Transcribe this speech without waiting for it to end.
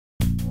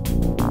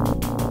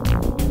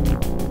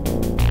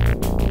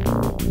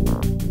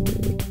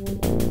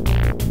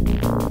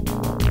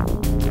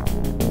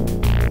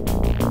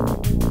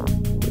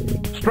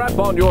Strap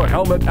on your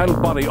helmet and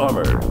body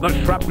armor. The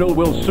shrapnel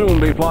will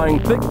soon be flying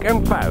thick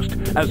and fast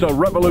as a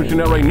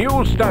revolutionary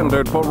new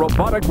standard for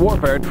robotic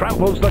warfare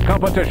tramples the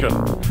competition.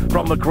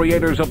 From the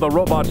creators of the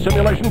robot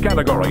simulation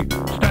category,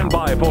 stand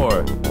by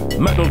for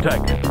Metal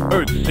Tech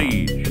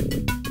Earthsiege.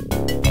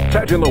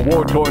 Set in the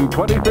war-torn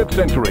 25th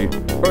century,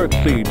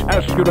 Earthsiege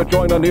asks you to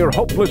join a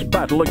near-hopeless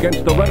battle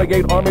against the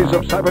renegade armies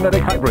of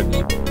cybernetic hybrids.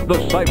 The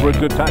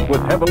cybrids attack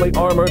with heavily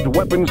armored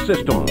weapon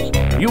systems.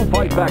 You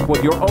fight back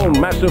with your own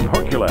massive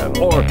Herculan,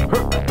 or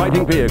Herc,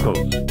 fighting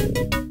vehicles.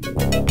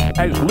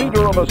 As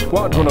leader of a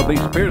squadron of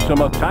these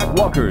fearsome attack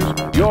walkers,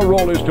 your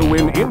role is to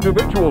win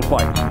individual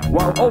fights,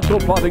 while also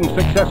plotting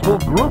successful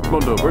group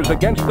maneuvers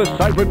against the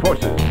cybrid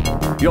forces.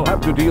 You'll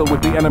have to deal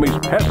with the enemy's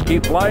pesky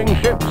flying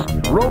ships,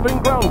 roving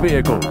ground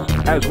vehicles,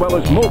 as well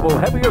as mobile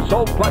heavy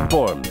assault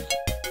platforms.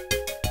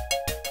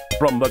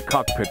 From the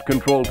cockpit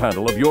control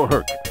panel of your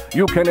Herc,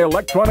 you can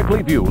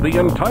electronically view the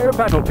entire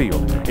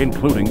battlefield,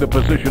 including the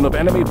position of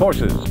enemy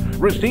forces,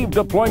 receive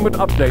deployment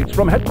updates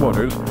from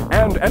headquarters,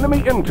 and enemy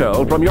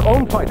intel from your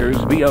own fighters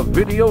via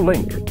video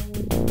link.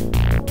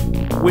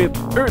 With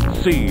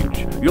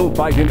Earthsiege, you'll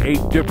fight in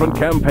 8 different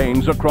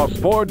campaigns across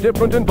 4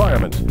 different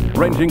environments,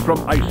 ranging from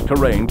ice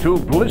terrain to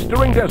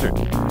blistering desert.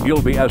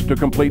 You'll be asked to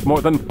complete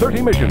more than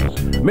 30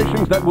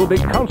 missions that will be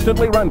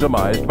constantly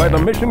randomized by the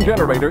mission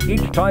generator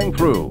each time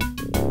through.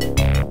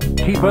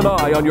 Keep an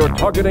eye on your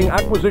targeting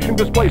acquisition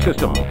display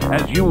system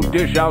as you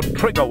dish out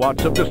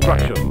trigawatts of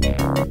destruction.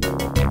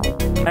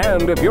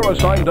 And if you're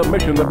assigned a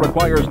mission that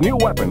requires new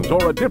weapons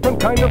or a different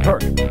kind of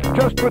Herc,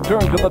 just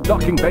return to the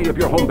docking bay of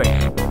your home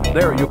base.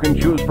 There you can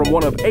choose from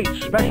one of 8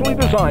 specially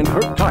designed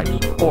Herc types,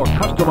 or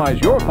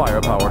customize your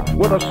firepower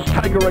with a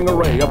staggering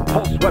array of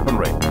pulse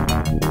weaponry.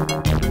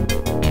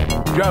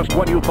 Just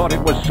when you thought it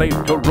was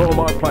safe to roam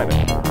our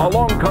planet,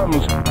 along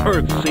comes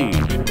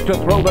Earthsiege to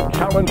throw the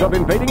challenge of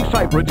invading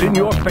cybrids in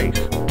your face.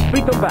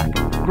 Beat them back,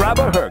 grab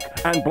a Herc,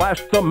 and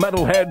blast the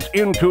metalheads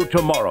into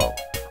tomorrow.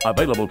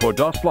 Available for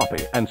DOS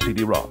floppy and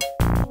CD-ROM.